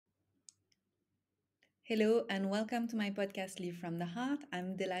Hello and welcome to my podcast Live from the Heart.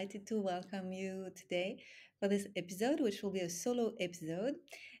 I'm delighted to welcome you today for this episode, which will be a solo episode.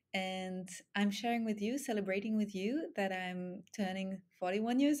 And I'm sharing with you, celebrating with you that I'm turning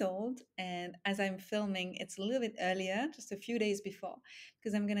 41 years old. And as I'm filming, it's a little bit earlier, just a few days before,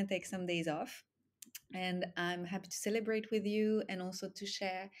 because I'm going to take some days off. And I'm happy to celebrate with you and also to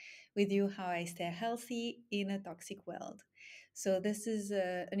share with you how I stay healthy in a toxic world. So, this is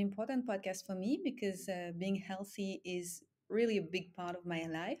an important podcast for me because being healthy is really a big part of my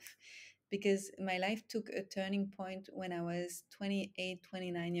life. Because my life took a turning point when I was 28,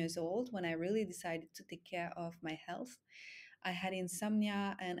 29 years old, when I really decided to take care of my health. I had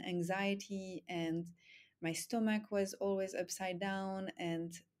insomnia and anxiety, and my stomach was always upside down,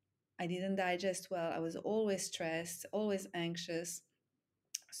 and I didn't digest well. I was always stressed, always anxious.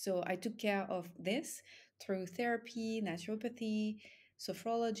 So I took care of this through therapy, naturopathy,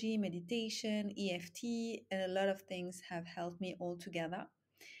 sophrology, meditation, EFT, and a lot of things have helped me all together.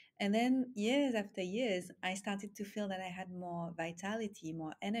 And then years after years, I started to feel that I had more vitality,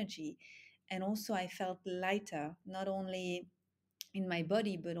 more energy. And also I felt lighter, not only in my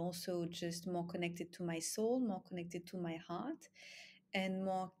body, but also just more connected to my soul, more connected to my heart, and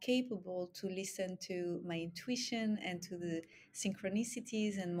more capable to listen to my intuition and to the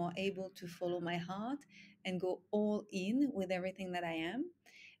synchronicities, and more able to follow my heart and go all in with everything that I am.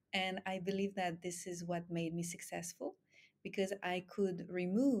 And I believe that this is what made me successful because I could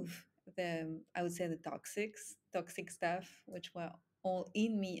remove I would say, the toxic stuff, which were all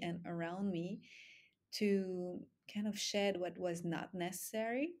in me and around me, to kind of shed what was not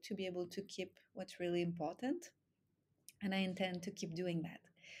necessary to be able to keep what's really important. And I intend to keep doing that.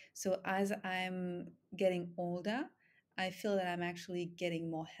 So as I'm getting older, I feel that I'm actually getting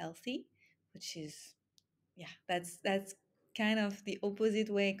more healthy, which is, yeah, that's kind of the opposite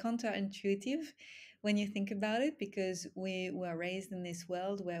way, counterintuitive when you think about it, because we were raised in this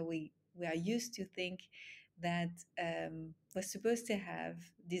world where we are used to think that we're supposed to have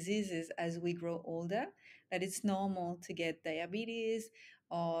diseases as we grow older, that it's normal to get diabetes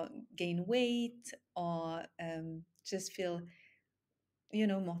or gain weight or just feel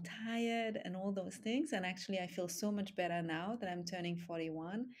more tired and all those things. And actually, I feel so much better now that I'm turning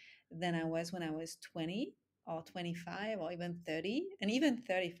 41 than I was when I was 20 or 25 or even 30 and even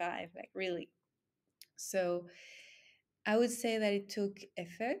 35, like really. So I would say that it took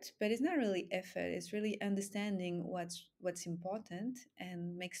effort, but it's not really effort. It's really understanding what's important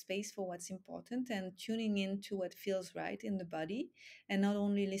and make space for what's important and tuning into what feels right in the body, and not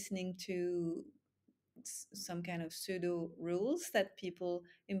only listening to some kind of pseudo rules that people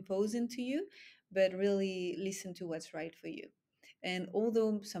impose into you, but really listen to what's right for you. And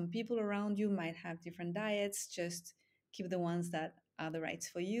although some people around you might have different diets, just keep the ones that are the rights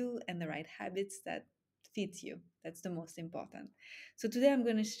for you and the right habits that fit you. That's the most important. So today I'm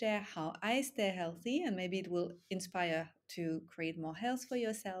going to share how I stay healthy, and maybe it will inspire to create more health for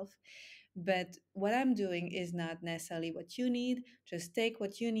yourself. But what I'm doing is not necessarily what you need. Just take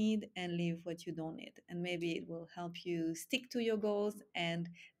what you need and leave what you don't need. And maybe it will help you stick to your goals and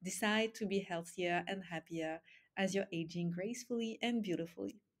decide to be healthier and happier as you're aging gracefully and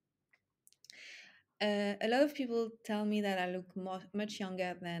beautifully. A lot of people tell me that I look much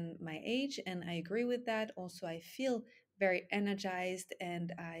younger than my age, and I agree with that. Also, I feel very energized,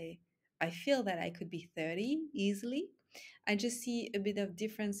 and I feel that I could be 30 easily. I just see a bit of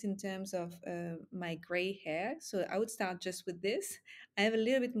difference in terms of my gray hair. So I would start just with this. I have a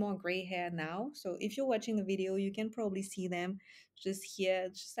little bit more gray hair now. So if you're watching the video, you can probably see them just here,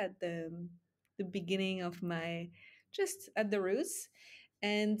 just at the beginning of my, just at the roots.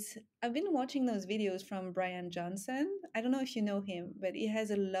 And I've been watching those videos from Brian Johnson. I don't know if you know him, but he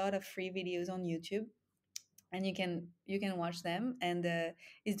has a lot of free videos on YouTube, and you can watch them. And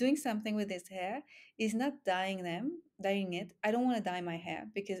he's doing something with his hair. He's not dyeing it. I don't want to dye my hair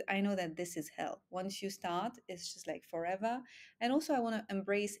because I know that this is hell. Once you start, it's just like forever. And also, I want to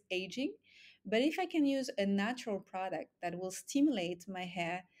embrace aging. But if I can use a natural product that will stimulate my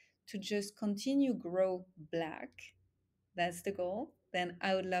hair to just continue grow black, that's the goal, then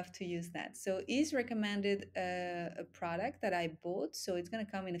I would love to use that. So he's recommended a product that I bought. So it's going to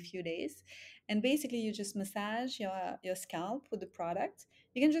come in a few days. And basically you just massage your scalp with the product.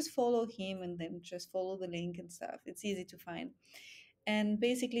 You can just follow him and then just follow the link and stuff. It's easy to find. And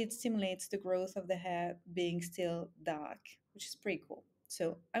basically it stimulates the growth of the hair being still dark, which is pretty cool.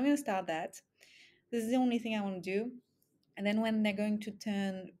 So I'm going to start that. This is the only thing I want to do. And then when they're going to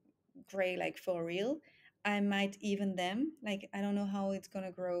turn gray, like for real, I might even them. Like, I don't know how it's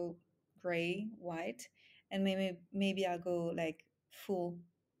gonna grow gray, white, and maybe I'll go like full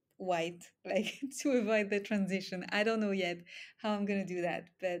white, like to avoid the transition. I don't know yet how I'm going to do that,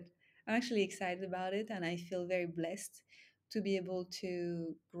 but I'm actually excited about it, and I feel very blessed to be able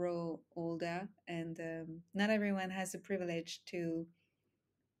to grow older. And not everyone has the privilege to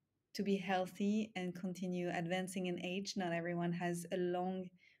be healthy and continue advancing in age. Not everyone has a long,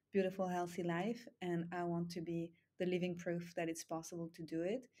 beautiful, healthy life, and I want to be the living proof that it's possible to do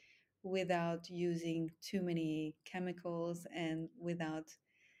it without using too many chemicals and without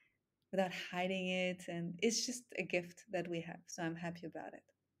hiding it. And it's just a gift that we have, so I'm happy about it.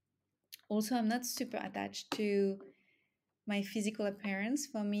 Also, I'm not super attached to my physical appearance.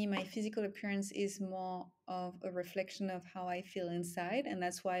 For me, my physical appearance is more of a reflection of how I feel inside. And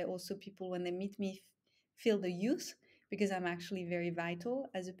that's why also people, when they meet me, feel the youth, because I'm actually very vital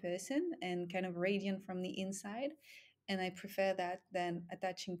as a person and kind of radiant from the inside. And I prefer that than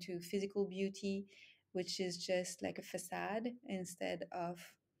attaching to physical beauty, which is just like a facade, instead of,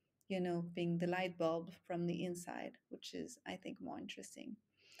 being the light bulb from the inside, which is, I think, more interesting.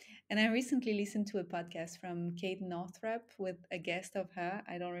 And I recently listened to a podcast from Kate Northrup with a guest of her.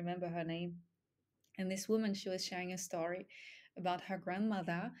 I don't remember her name. And this woman, she was sharing a story about her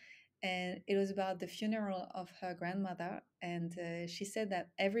grandmother. And it was about the funeral of her grandmother. And she said that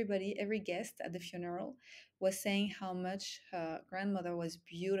everybody, every guest at the funeral was saying how much her grandmother was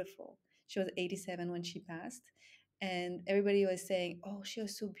beautiful. She was 87 when she passed. And everybody was saying, oh, she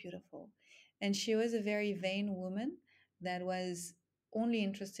was so beautiful. And she was a very vain woman that was only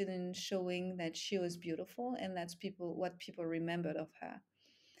interested in showing that she was beautiful, and that's what people remembered of her.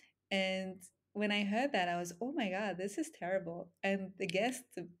 And when I heard that, I was, oh my God, this is terrible. And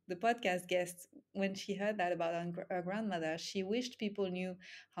the podcast guest, when she heard that about her grandmother, she wished people knew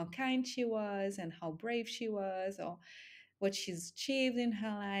how kind she was and how brave she was, or what she's achieved in her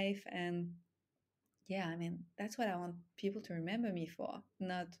life. And yeah, I mean, that's what I want people to remember me for,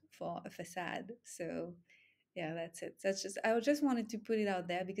 not for a facade. So yeah, that's it. I just wanted to put it out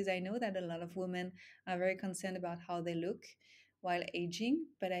there because I know that a lot of women are very concerned about how they look while aging,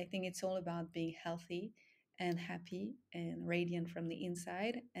 but I think it's all about being healthy and happy and radiant from the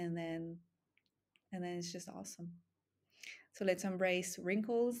inside, and then it's just awesome. So let's embrace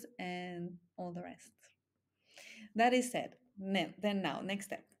wrinkles and all the rest. That is said. Then now, next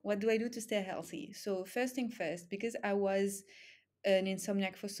step. What do I do to stay healthy? So first thing first, because I was an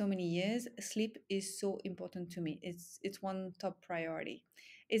insomniac for so many years, sleep is so important to me. It's one top priority.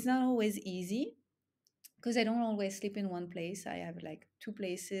 It's not always easy because I don't always sleep in one place. I have like two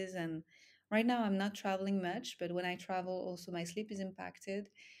places, and right now I'm not traveling much, but when I travel also my sleep is impacted.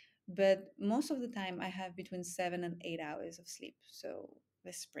 But most of the time I have between 7 and 8 hours of sleep. So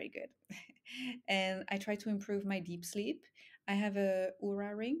that's pretty good. And I try to improve my deep sleep. I have a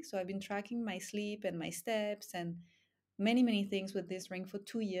Oura ring, so I've been tracking my sleep and my steps and many things with this ring for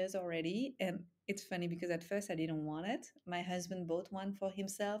 2 years already. And it's funny because at first I didn't want it. My husband bought one for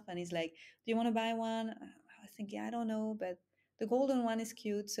himself and he's like, do you want to buy one? I was thinking, I don't know, but the golden one is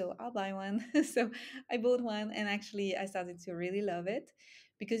cute, so I'll buy one. So I bought one, and actually I started to really love it,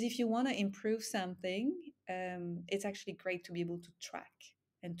 because if you want to improve something, it's actually great to be able to track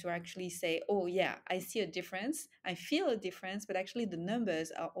and to actually say, oh yeah, I see a difference, I feel a difference, but actually the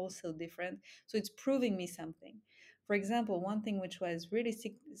numbers are also different, so it's proving me something. For example, one thing which was really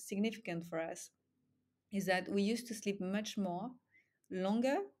significant for us is that we used to sleep much more,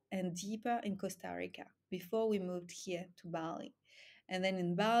 longer, and deeper in Costa Rica before we moved here to Bali. And then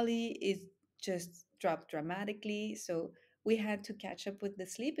in Bali, it just dropped dramatically. So we had to catch up with the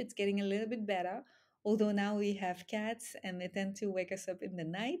sleep. It's getting a little bit better, although now we have cats and they tend to wake us up in the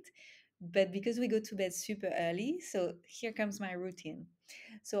night. But because we go to bed super early, so here comes my routine.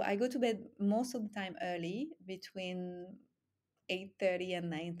 So I go to bed most of the time early, between 8:30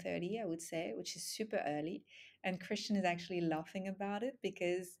 and 9:30, I would say, which is super early. And Christian is actually laughing about it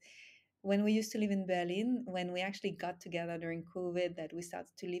because when we used to live in Berlin, when we actually got together during COVID, that we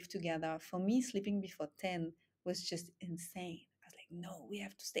started to live together, for me, sleeping before 10 was just insane. I was like, no, we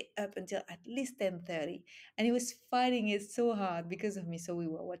have to stay up until at least 10:30. And he was fighting it so hard because of me. So we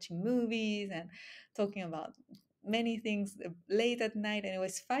were watching movies and talking about many things late at night, and it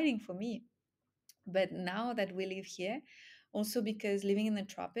was fighting for me. But now that we live here, also because living in the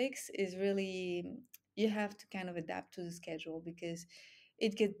tropics is really, you have to kind of adapt to the schedule, because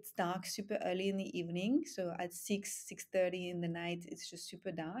it gets dark super early in the evening. So at 6:30 in the night, it's just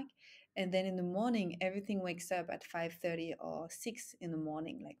super dark. And then in the morning, everything wakes up at 5:30 or 6 in the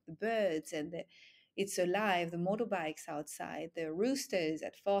morning, like the birds and it's alive, the motorbikes outside, the roosters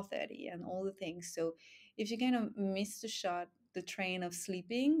at 4:30 and all the things. So if you kind of miss the train of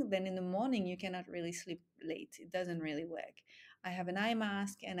sleeping, then in the morning you cannot really sleep late. It doesn't really work. I have an eye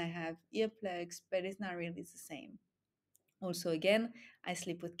mask and I have earplugs, but it's not really the same. Also, again, I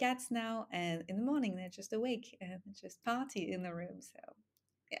sleep with cats now, and in the morning they're just awake and just party in the room. So,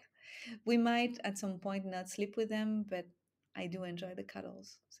 yeah, we might at some point not sleep with them, but I do enjoy the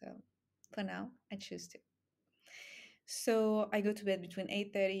cuddles. So, for now, I choose to. So I go to bed between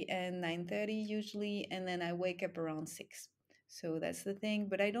 8:30 and 9:30 usually, and then I wake up around 6. So that's the thing,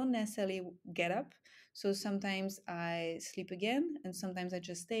 but I don't necessarily get up. So sometimes I sleep again, and sometimes I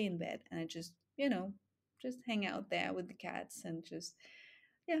just stay in bed and I just, just hang out there with the cats and just,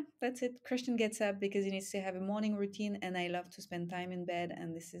 yeah, that's it. Christian gets up because he needs to have a morning routine, and I love to spend time in bed,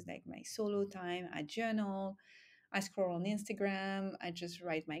 and this is like my solo time. I journal, I scroll on Instagram, I just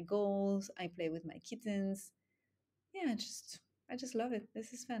write my goals, I play with my kittens. Yeah, I just love it.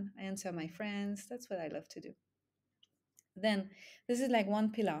 This is fun. I answer my friends. That's what I love to do. Then this is like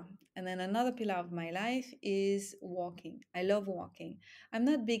one pillar. And then another pillar of my life is walking. I love walking. I'm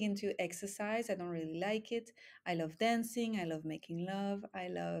not big into exercise. I don't really like it. I love dancing. I love making love. I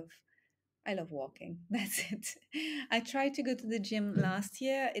love walking. That's it. I tried to go to the gym last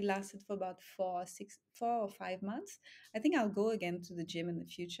year. It lasted for about 4 or 5 months. I think I'll go again to the gym in the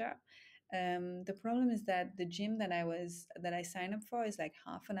future. The problem is that the gym that I signed up for is like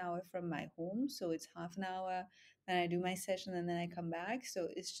half an hour from my home. So it's half an hour, then I do my session and then I come back. So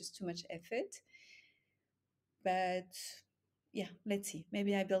it's just too much effort. But yeah, let's see.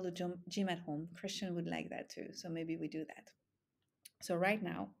 Maybe I build a gym at home. Christian would like that too. So maybe we do that. So right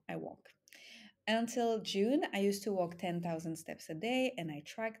now I walk. Until June, I used to walk 10,000 steps a day and I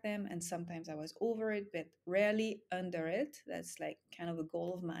track them. And sometimes I was over it, but rarely under it. That's like kind of a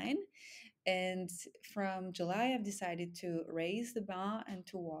goal of mine. And from July, I've decided to raise the bar and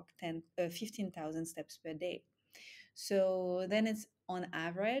to walk 15,000 steps per day. So then it's on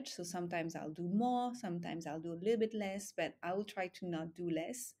average. So sometimes I'll do more, sometimes I'll do a little bit less, but I will try to not do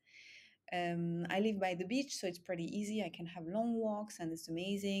less. I live by the beach, so it's pretty easy. I can have long walks and it's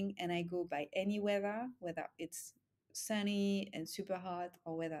amazing. And I go by any weather, whether it's sunny and super hot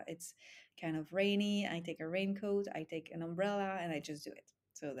or whether it's kind of rainy. I take a raincoat, I take an umbrella, and I just do it.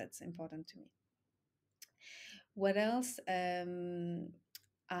 So that's important to me. What else?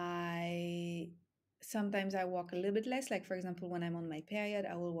 I sometimes I walk a little bit less. Like for example, when I'm on my period,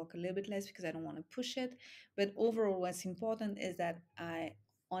 I will walk a little bit less because I don't want to push it. But overall, what's important is that I,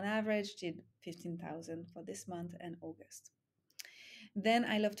 on average, did 15,000 for this month and August. Then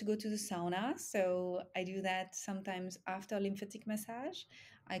I love to go to the sauna. So I do that sometimes after lymphatic massage.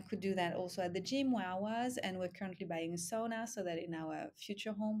 I could do that also at the gym where I was. And we're currently buying a sauna so that in our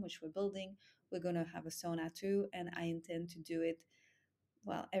future home, which we're building, we're going to have a sauna too. And I intend to do it,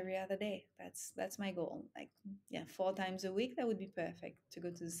 well, every other day. That's my goal. Like, yeah, 4 times a week, that would be perfect to go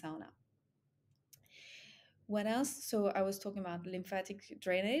to the sauna. What else? So I was talking about lymphatic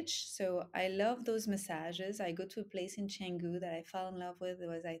drainage. So I love those massages. I go to a place in Canggu that I fell in love with. It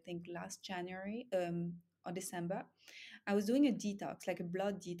was, I think, last January or December. I was doing a detox, like a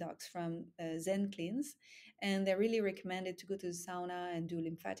blood detox from Zen Cleanse, and they really recommended to go to the sauna and do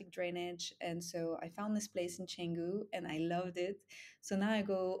lymphatic drainage. And so I found this place in Canggu, and I loved it. So now I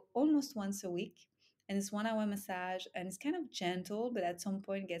go almost once a week, and it's 1 hour massage, and it's kind of gentle, but at some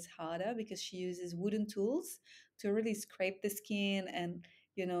point it gets harder because she uses wooden tools to really scrape the skin and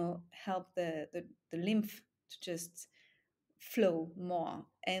help the lymph to just flow more.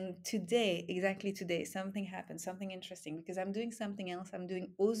 And today, exactly today, something happened, something interesting, because I'm doing something else. I'm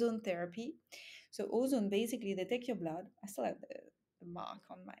doing ozone therapy. So ozone, basically, they take your blood. I still have the mark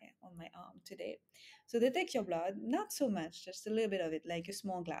on my arm today. So they take your blood, not so much, just a little bit of it, like a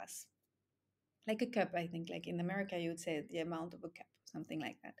small glass, like a cup. I think, like in America, you would say the amount of a cup, something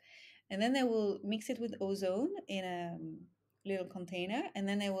like that. And then they will mix it with ozone in a little container, and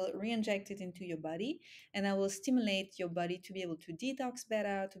then they will re-inject it into your body, and that will stimulate your body to be able to detox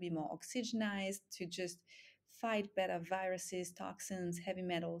better, to be more oxygenized, to just fight better viruses, toxins, heavy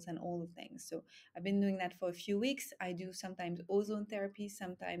metals, and all the things. So I've been doing that for a few weeks. I do sometimes ozone therapy,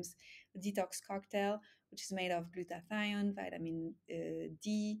 sometimes a detox cocktail, which is made of glutathione, vitamin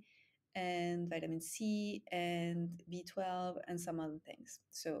D, and vitamin C and B12 and some other things.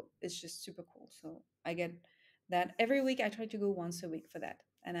 So it's just super cool. So I get that every week. I try to go once a week for that.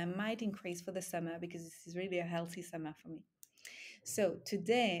 And I might increase for the summer because this is really a healthy summer for me. So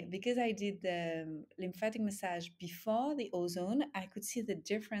today, because I did the lymphatic massage before the ozone, I could see the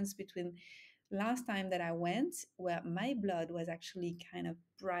difference between last time that I went, where my blood was actually kind of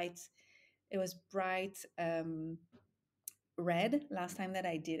bright. It was bright red last time that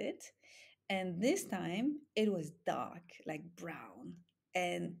I did it. And this time it was dark, like brown.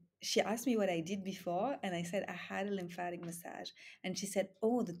 And she asked me what I did before, and I said I had a lymphatic massage. And she said,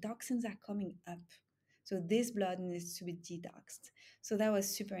 "Oh, the toxins are coming up. So this blood needs to be detoxed." So that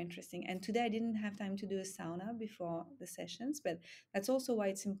was super interesting. And today I didn't have time to do a sauna before the sessions, but that's also why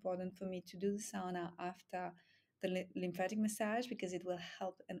it's important for me to do the sauna after the lymphatic massage, because it will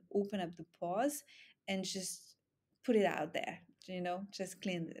help and open up the pores and just put it out there, just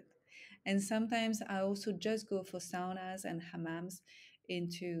clean it. And sometimes I also just go for saunas and hammams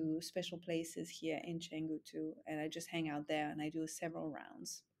into special places here in Canggu too, and I just hang out there and I do several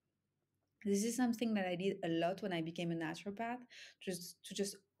rounds. This is something that I did a lot when I became a naturopath, just to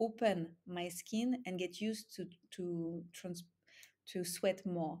just open my skin and get used to sweat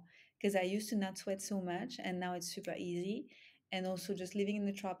more, because I used to not sweat so much and now it's super easy. And also just living in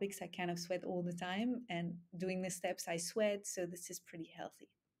the tropics, I kind of sweat all the time, and doing the steps I sweat, so this is pretty healthy.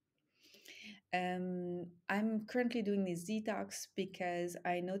 I'm currently doing this detox because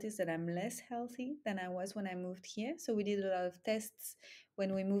I noticed that I'm less healthy than I was when I moved here. So we did a lot of tests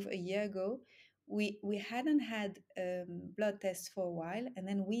when we moved a year ago. We hadn't had blood tests for a while, and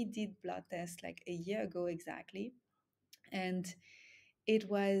then we did blood tests like a year ago exactly, and it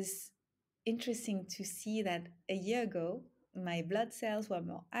was interesting to see that a year ago my blood cells were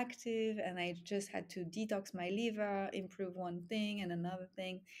more active, and I just had to detox my liver, improve one thing and another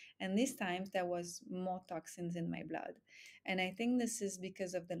thing. And this time there was more toxins in my blood. And I think this is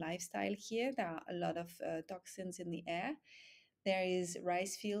because of the lifestyle here. There are a lot of toxins in the air. There is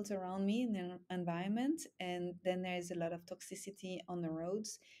rice fields around me in the environment, and then there is a lot of toxicity on the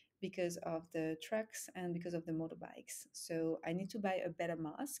roads because of the trucks and because of the motorbikes. So I need to buy a better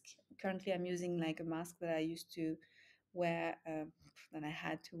mask. Currently I'm using like a mask that I used to wear, that I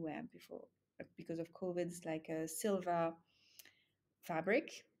had to wear before because of COVID. It's like a silver fabric,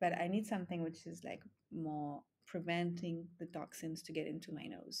 but I need something which is like more preventing the toxins to get into my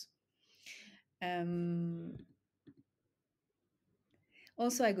nose. um,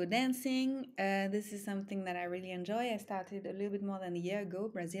 Also, I go dancing. This is something that I really enjoy. I started a little bit more than a year ago,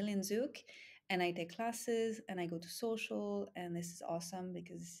 Brazilian Zouk, and I take classes and I go to social. And this is awesome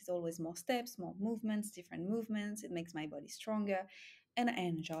because this is always more steps, more movements, different movements. It makes my body stronger, and I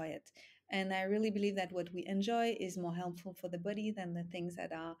enjoy it. And I really believe that what we enjoy is more helpful for the body than the things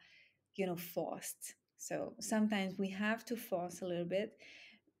that are, forced. So sometimes we have to force a little bit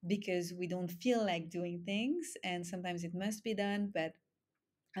because we don't feel like doing things, and sometimes it must be done, but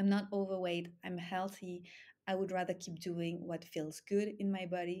I'm not overweight, I'm healthy. I would rather keep doing what feels good in my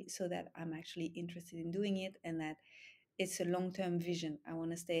body so that I'm actually interested in doing it, and that it's a long term vision. I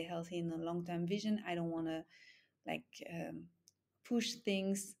want to stay healthy in a long term vision. I don't want to like push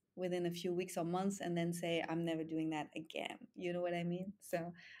things within a few weeks or months and then say, I'm never doing that again. You know what I mean?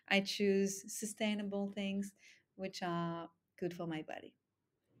 So I choose sustainable things which are good for my body.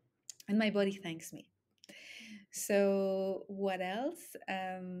 And my body thanks me. So what else?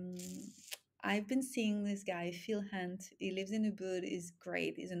 I've been seeing this guy, Phil Hunt. He lives in Ubud. He's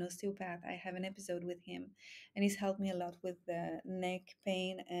great. He's an osteopath. I have an episode with him, and he's helped me a lot with the neck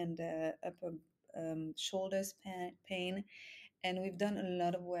pain and upper shoulders pain. And we've done a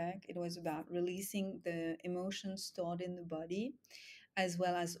lot of work. It was about releasing the emotions stored in the body, as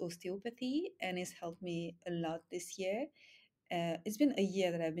well as osteopathy, and it's helped me a lot this year. It's been a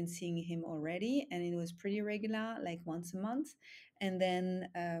year that I've been seeing him already, and it was pretty regular, like once a month. And then,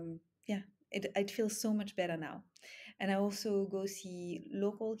 yeah, it feels so much better now. And I also go see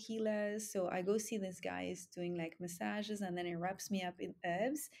local healers. So I go see this guy is doing like massages, and then he wraps me up in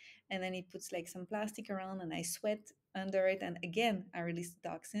herbs, and then he puts like some plastic around, and I sweat under it. And again, I release the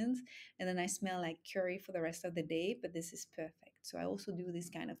toxins, and then I smell like curry for the rest of the day. But this is perfect. So I also do these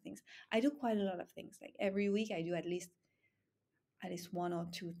kind of things. I do quite a lot of things. Like every week, I do at least one or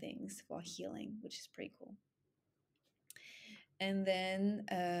two things for healing, which is pretty cool. And then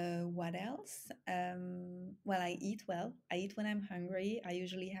what else? Well, I eat well. I eat when I'm hungry. I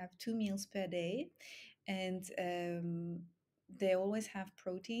usually have 2 meals per day, and they always have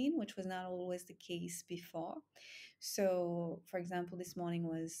protein, which was not always the case before. So, for example, this morning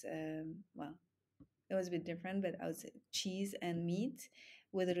was well, it was a bit different, but I was cheese and meat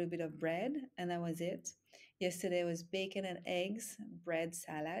with a little bit of bread, and that was it. Yesterday was bacon and eggs, bread,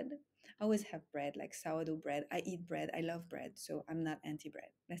 salad. I always have bread, like sourdough bread. I eat bread. I love bread, so I'm not anti-bread.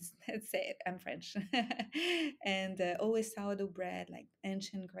 Let's say it. I'm French, and always sourdough bread, like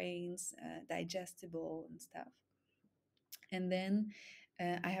ancient grains, digestible and stuff. And then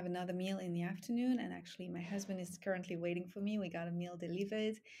I have another meal in the afternoon, and actually, my husband is currently waiting for me. We got a meal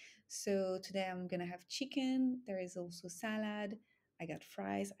delivered. So today I'm gonna have chicken. There is also salad. I got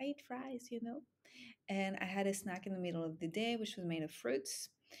fries. I eat fries. And I had a snack in the middle of the day, which was made of fruits.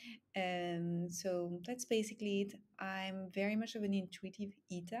 So that's basically it. I'm very much of an intuitive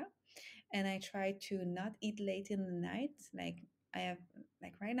eater, and I try to not eat late in the night. Like I have,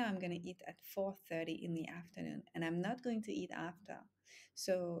 like right now, I'm gonna eat at 4:30 in the afternoon, and I'm not going to eat after.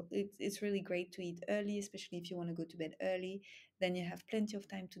 So it's really great to eat early, especially if you want to go to bed early. Then you have plenty of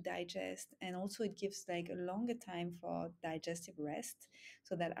time to digest, and also it gives like a longer time for digestive rest,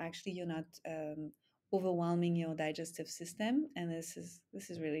 so that actually you're not overwhelming your digestive system. And this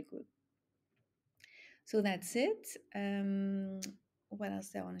is really good. So that's it. What else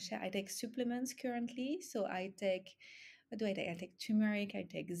do I want to share? I take supplements currently. So I take, what do I take? I take turmeric, I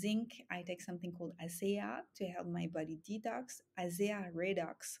take zinc, I take something called Azea to help my body detox. Azea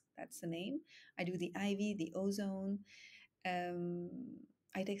Redox, that's the name. I do the IV, the ozone. Um,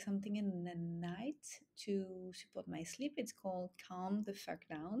 I take something in the night to support my sleep. It's called Calm the Fuck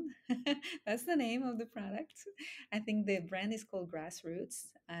Down. That's the name of the product. I think the brand is called Grassroots.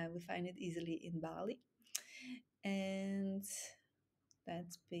 We find it easily in Bali. And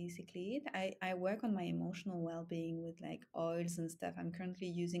that's basically it. I work on my emotional well-being with like oils and stuff. I'm currently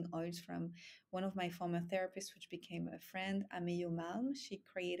using oils from one of my former therapists, which became a friend, Ameyo Malm. She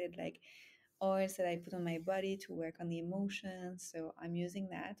created like oils that I put on my body to work on the emotions. So I'm using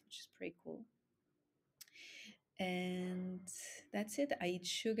that, which is pretty cool. And that's it. I eat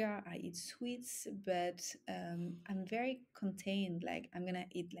sugar, I eat sweets, but I'm very contained. Like I'm gonna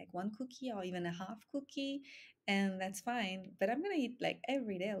eat like one cookie or even a half cookie, and that's fine. But I'm gonna eat like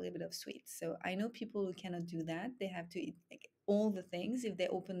every day a little bit of sweets. So I know people who cannot do that. They have to eat like all the things. If they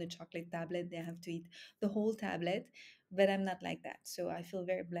open the chocolate tablet, they have to eat the whole tablet. But I'm not like that. So I feel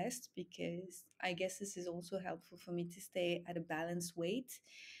very blessed because I guess this is also helpful for me to stay at a balanced weight.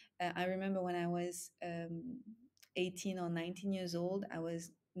 I remember when I was 18 or 19 years old, I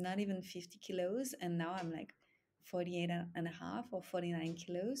was not even 50 kilos, and now I'm like 48 and a half or 49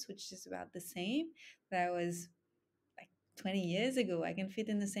 kilos, which is about the same that I was like 20 years ago. I can fit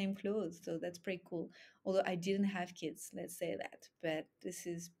in the same clothes, so that's pretty cool. Although I didn't have kids, let's say that, but this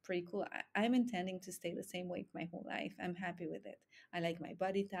is pretty cool. I'm intending to stay the same weight my whole life. I'm happy with it. I like my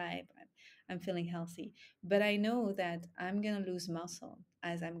body type. I'm feeling healthy, but I know that I'm gonna lose muscle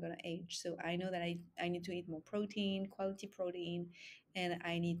as I'm gonna age. So I know that I need to eat more protein, quality protein, and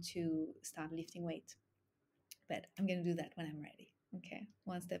I need to start lifting weight. But I'm going to do that when I'm ready. Okay,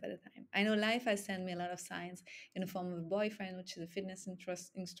 one step at a time. I know life has sent me a lot of signs in the form of a boyfriend, which is a fitness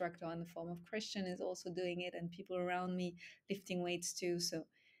instructor, in the form of Christian is also doing it, and people around me lifting weights too. So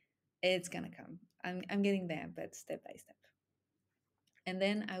it's gonna come. I'm getting there, but step by step. And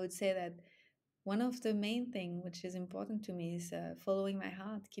then I would say that one of the main thing which is important to me is following my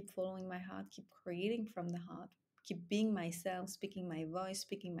heart. Keep following my heart. Keep creating from the heart. Keep being myself, speaking my voice,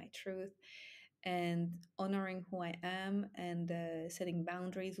 speaking my truth, and honoring who I am, and setting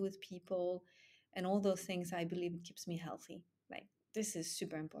boundaries with people, and all those things. I believe it keeps me healthy. Like this is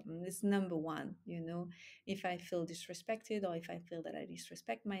super important. It's number one. If I feel disrespected, or if I feel that I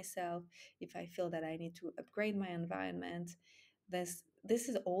disrespect myself, if I feel that I need to upgrade my environment, this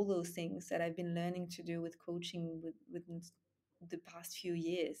is all those things that I've been learning to do with coaching with the past few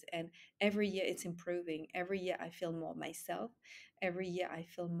years. And every year it's improving. Every year I feel more myself. Every year I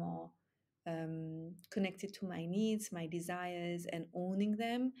feel more connected to my needs, my desires, and owning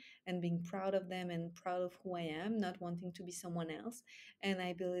them, and being proud of them, and proud of who I am, not wanting to be someone else. And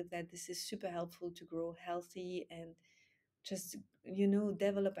I believe that this is super helpful to grow healthy and just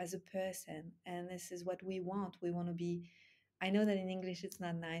develop as a person. And this is what we want to be. I know that in English it's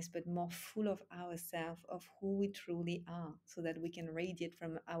not nice, but more full of ourselves, of who we truly are, so that we can radiate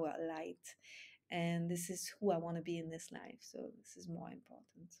from our light. And this is who I want to be in this life, so this is more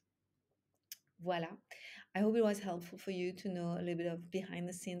important. Voila. I hope it was helpful for you to know a little bit of behind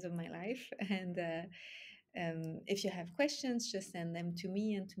the scenes of my life. And if you have questions, just send them to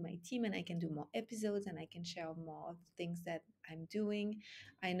me and to my team, and I can do more episodes, and I can share more of things that I'm doing.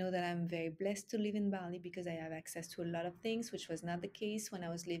 I know that I'm very blessed to live in Bali because I have access to a lot of things, which was not the case when I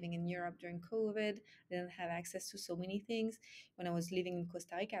was living in Europe during COVID. I didn't have access to so many things. When I was living in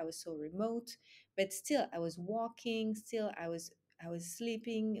Costa Rica, I was so remote, but still I was walking, still I was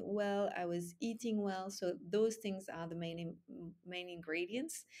sleeping well, I was eating well. So those things are the main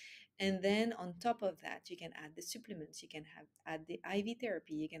ingredients. And then on top of that, you can add the supplements, you can add the IV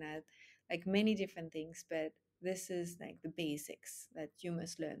therapy, you can add like many different things. But this is like the basics that you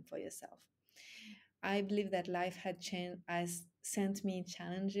must learn for yourself. I believe that life has sent me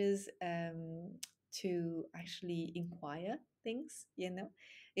challenges to actually inquire things.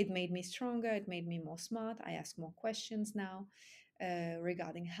 It made me stronger, it made me more smart. I ask more questions now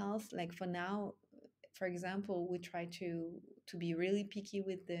regarding health. Like for now, for example, we try to be really picky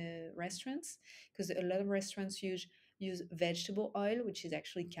with the restaurants, because a lot of restaurants use vegetable oil, which is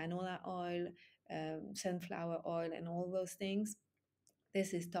actually canola oil, sunflower oil, and all those things.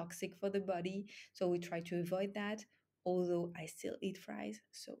 This is toxic for the body, so we try to avoid that. Although I still eat fries,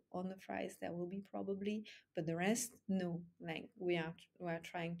 so on the fries there will be probably, but the rest, no. Like we are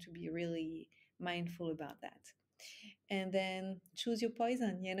trying to be really mindful about that. And then choose your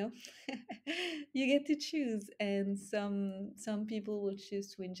poison, you know. You get to choose, and some people will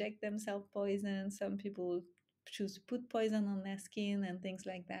choose to inject themselves poison, some people will choose to put poison on their skin and things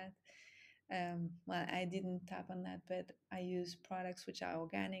like that. Well, I didn't tap on that, but I use products which are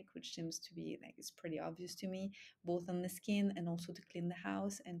organic, which seems to be like it's pretty obvious to me, both on the skin and also to clean the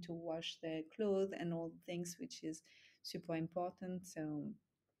house and to wash the clothes and all the things, which is super important. So,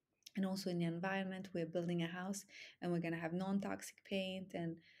 and also in the environment, we're building a house and we're gonna have non-toxic paint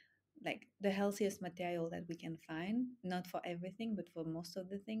and like the healthiest material that we can find, not for everything, but for most of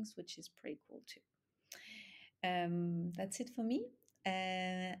the things, which is pretty cool too. That's it for me.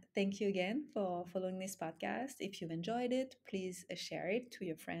 Thank you again for following this podcast. If you've enjoyed it, please share it to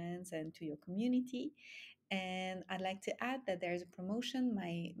your friends and to your community. And I'd like to add that there's a promotion.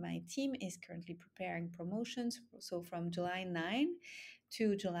 My team is currently preparing promotions. So from July 9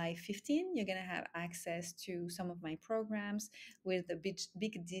 to July 15, you're going to have access to some of my programs with a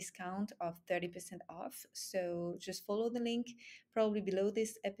big discount of 30% off. So just follow the link. Probably below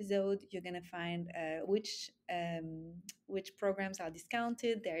this episode, you're going to find which programs are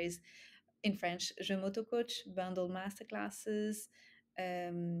discounted. There is, in French, Je m'auto-coach, bundle masterclasses,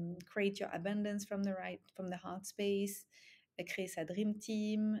 create your abundance from the heart space, créer sa dream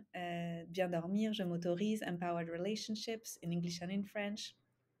team, bien dormir, je m'autorise, empowered relationships in English and in French,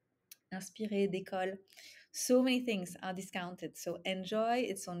 Inspirées, Décolle. So many things are discounted. So enjoy.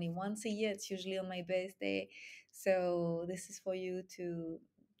 It's only once a year. It's usually on my birthday. So this is for you to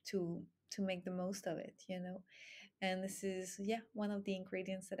to make the most of it, you know. And this is, yeah, one of the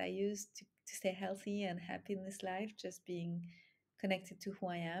ingredients that I use to stay healthy and happy in this life, just being connected to who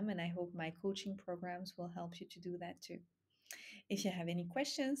I am. And I hope my coaching programs will help you to do that too. If you have any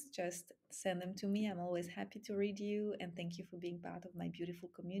questions, just send them to me. I'm always happy to read you. And thank you for being part of my beautiful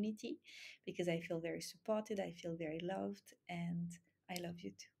community, because I feel very supported, I feel very loved, and I love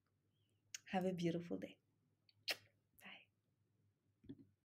you too. Have a beautiful day.